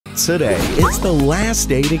Today is the last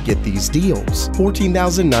day to get these deals.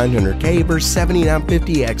 14,900K versus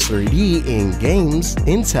 7950X3D in games.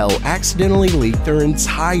 Intel accidentally leaked their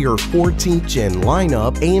entire 14th gen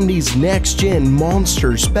lineup, AMD's next gen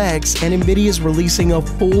monster specs, and Nvidia's releasing a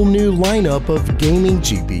full new lineup of gaming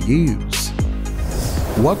GPUs.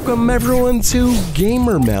 Welcome everyone to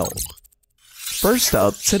gamermeld. First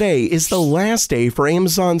up, today is the last day for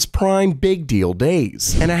Amazon's Prime Big Deal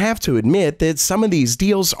Days, and I have to admit that some of these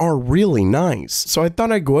deals are really nice, so I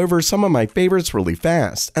thought I'd go over some of my favorites really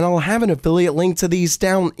fast, and I'll have an affiliate link to these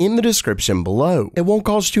down in the description below. It won't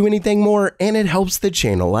cost you anything more, and it helps the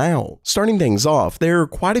channel out. Starting things off, there are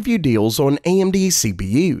quite a few deals on AMD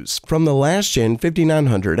CPUs, from the last gen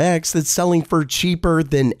 5900X that's selling for cheaper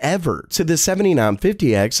than ever, to the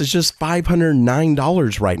 7950X is just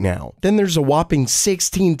 $509 right now. Then there's a whopping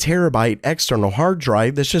 16 terabyte external hard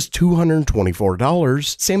drive that's just $224.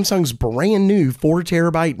 Samsung's brand new 4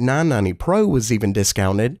 terabyte 990 Pro was even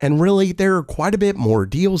discounted, and really there are quite a bit more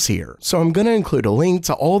deals here. So I'm going to include a link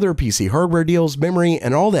to all their PC hardware deals, memory,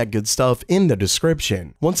 and all that good stuff in the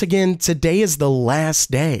description. Once again, today is the last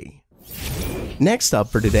day. Next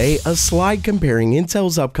up for today, a slide comparing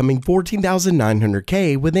Intel's upcoming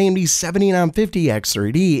 14,900K with AMD's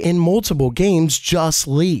 7950X3D in multiple games just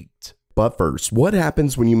leaked. But first, what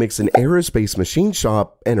happens when you mix an aerospace machine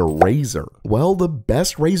shop and a razor? Well, the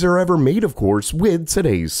best razor ever made, of course, with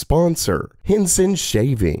today's sponsor, Henson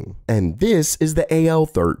Shaving. And this is the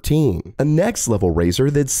AL13, a next level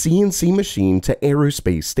razor that's CNC machined to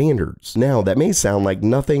aerospace standards. Now, that may sound like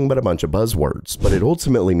nothing but a bunch of buzzwords, but it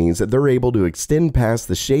ultimately means that they're able to extend past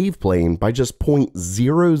the shave plane by just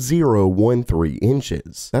 0.0013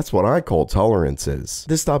 inches. That's what I call tolerances.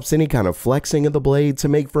 This stops any kind of flexing of the blade to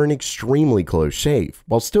make for an extremely close shave,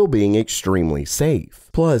 while still being extremely safe.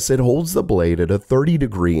 Plus, it holds the blade at a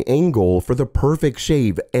 30-degree angle for the perfect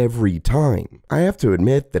shave every time. I have to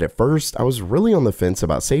admit that at first, I was really on the fence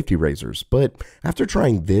about safety razors, but after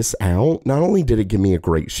trying this out, not only did it give me a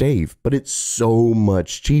great shave, but it's so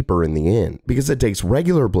much cheaper in the end, because it takes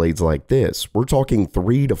regular blades like this. We're talking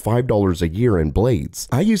 $3 to $5 a year in blades.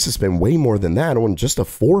 I used to spend way more than that on just a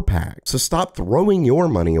 4-pack, so stop throwing your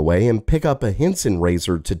money away and pick up a Henson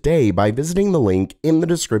razor today by visiting the link in the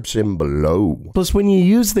description below. Plus, when you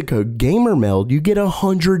use the code gamermeld, you get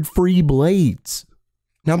 100 free blades.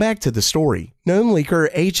 Now back to the story. Gnome leaker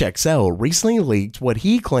HXL recently leaked what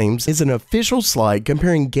he claims is an official slide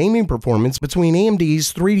comparing gaming performance between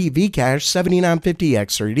AMD's 3D V-Cache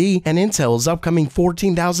 7950X3D and Intel's upcoming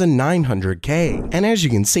 14,900K. And as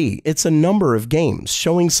you can see, it's a number of games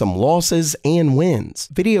showing some losses and wins.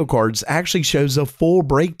 Video cards actually shows a full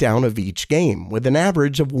breakdown of each game with an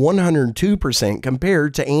average of 102%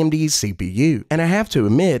 compared to AMD's CPU. And I have to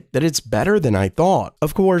admit that it's better than I thought.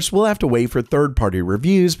 Of course, we'll have to wait for third-party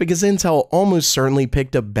reviews because Intel almost certainly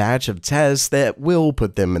picked a batch of tests that will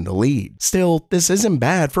put them in the lead. Still, this isn't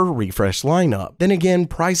bad for a refreshed lineup. Then again,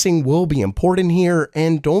 pricing will be important here,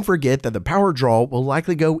 and don't forget that the power draw will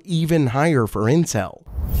likely go even higher for Intel.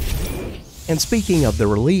 And speaking of the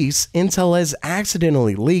release, Intel has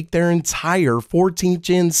accidentally leaked their entire 14th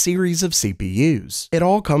gen series of CPUs. It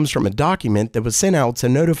all comes from a document that was sent out to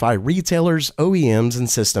notify retailers, OEMs, and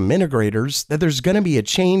system integrators that there's going to be a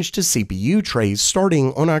change to CPU trays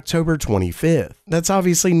starting on October 25th. That's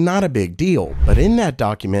obviously not a big deal, but in that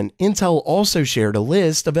document, Intel also shared a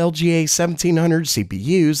list of LGA 1700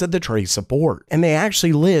 CPUs that the trays support, and they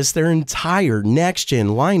actually list their entire next-gen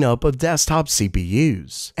lineup of desktop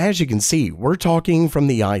CPUs. As you can see, we're talking from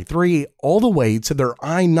the i3 all the way to their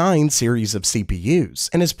i9 series of CPUs,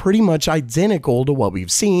 and it's pretty much identical to what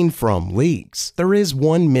we've seen from leaks. There is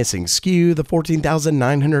one missing SKU, the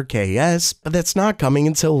 14,900KS, but that's not coming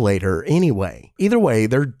until later anyway. Either way,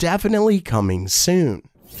 they're definitely coming soon.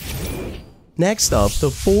 Next up, the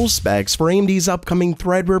full specs for AMD's upcoming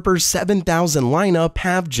Threadripper 7000 lineup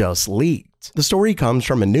have just leaked. The story comes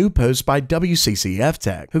from a new post by WCCF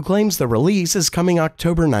Tech, who claims the release is coming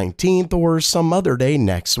October 19th or some other day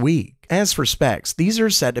next week. As for specs, these are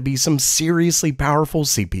set to be some seriously powerful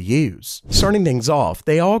CPUs. Starting things off,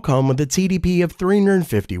 they all come with a TDP of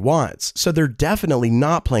 350 watts, so they're definitely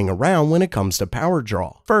not playing around when it comes to power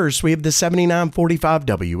draw. First, we have the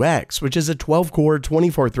 7945WX, which is a 12-core,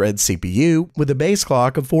 24-thread CPU with a base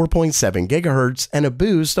clock of 4.7 GHz and a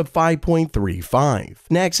boost of 5.35.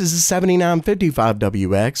 Next is the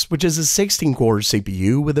 7955WX, which is a 16-core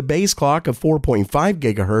CPU with a base clock of 4.5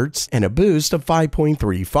 GHz and a boost of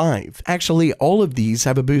 5.35. 5. Actually, all of these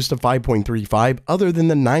have a boost of 5.35 other than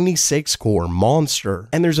the 96 core monster.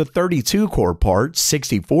 And there's a 32 core part,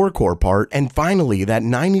 64 core part, and finally that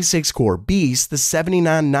 96 core beast, the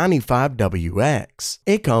 7995WX.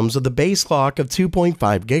 It comes with a base clock of 2.5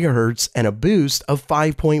 GHz and a boost of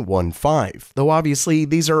 5.15, though obviously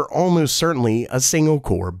these are almost certainly a single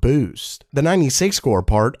core boost. The 96 core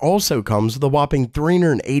part also comes with a whopping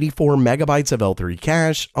 384 megabytes of L3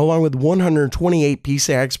 cache, along with 128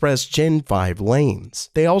 PCI Express Gen 5 lanes.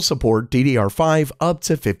 They all support DDR5 up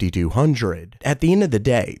to 5200. At the end of the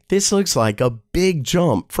day, this looks like a big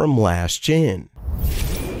jump from last gen.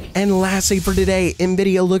 And lastly for today,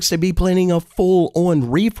 Nvidia looks to be planning a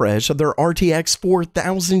full-on refresh of their RTX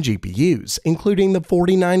 4000 GPUs, including the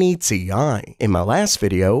 4090 Ti. In my last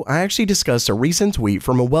video, I actually discussed a recent tweet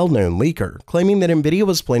from a well-known leaker claiming that Nvidia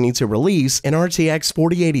was planning to release an RTX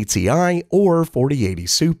 4080 Ti or 4080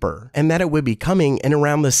 Super, and that it would be coming in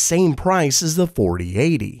around the same price as the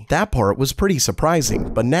 4080. That part was pretty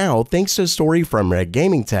surprising, but now, thanks to a story from Red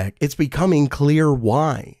Gaming Tech, it's becoming clear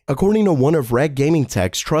why. According to one of Red Gaming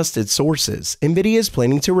Tech's trusted sources, Nvidia is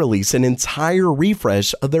planning to release an entire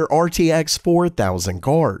refresh of their RTX 4000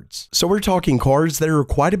 cards. So we're talking cards that are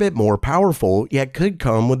quite a bit more powerful, yet could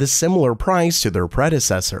come with a similar price to their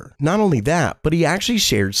predecessor. Not only that, but he actually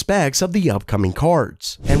shared specs of the upcoming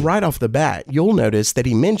cards. And right off the bat, you'll notice that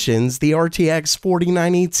he mentions the RTX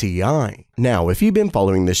 4090 Ti. Now, if you've been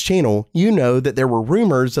following this channel, you know that there were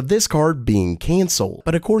rumors of this card being cancelled,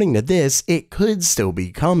 but according to this, it could still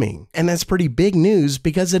be coming. And that's pretty big news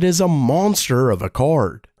because it is a monster of a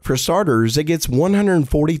card. For starters, it gets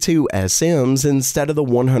 142 SMs instead of the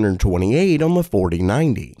 128 on the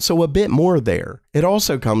 4090, so a bit more there. It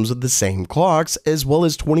also comes with the same clocks as well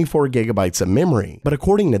as 24 GB of memory, but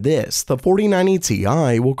according to this, the 4090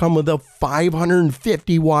 Ti will come with a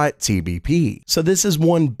 550 watt TBP, so this is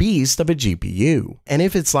one beast of a GPU. And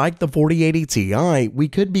if it's like the 4080 Ti, we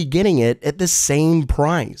could be getting it at the same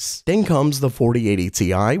price. Then comes the 4080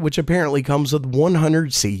 Ti, which apparently comes with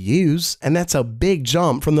 100 CUs, and that's a big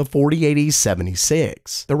jump from the 4080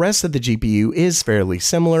 76. The rest of the GPU is fairly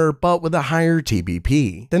similar, but with a higher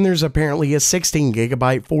TBP. Then there's apparently a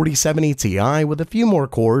 16GB 4070 Ti with a few more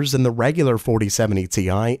cores than the regular 4070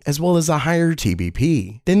 Ti, as well as a higher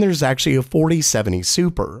TBP. Then there's actually a 4070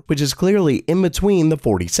 Super, which is clearly in between the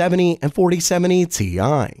 4070 and 4070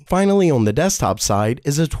 Ti. Finally, on the desktop side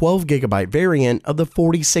is a 12GB variant of the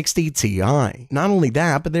 4060 Ti. Not only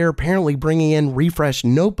that, but they're apparently bringing in refreshed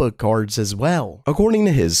notebook cards as well. According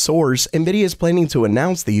to his source, Nvidia is planning to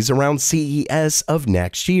announce these around CES of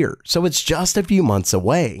next year, so it's just a few months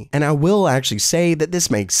away. And I will actually say that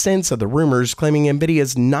this makes sense of the rumors claiming Nvidia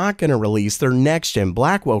is not going to release their next-gen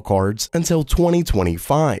Blackwell cards until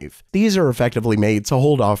 2025. These are effectively made to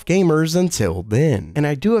hold off gamers until then. And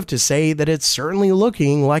I do have to say that it's certainly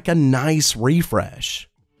looking like a nice refresh.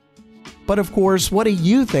 But of course, what do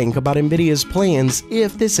you think about Nvidia's plans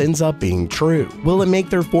if this ends up being true? Will it make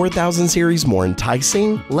their 4000 series more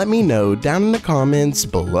enticing? Let me know down in the comments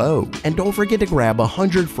below. And don't forget to grab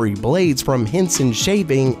 100 free blades from Henson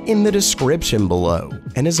Shaving in the description below.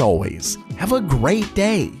 And as always, have a great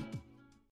day.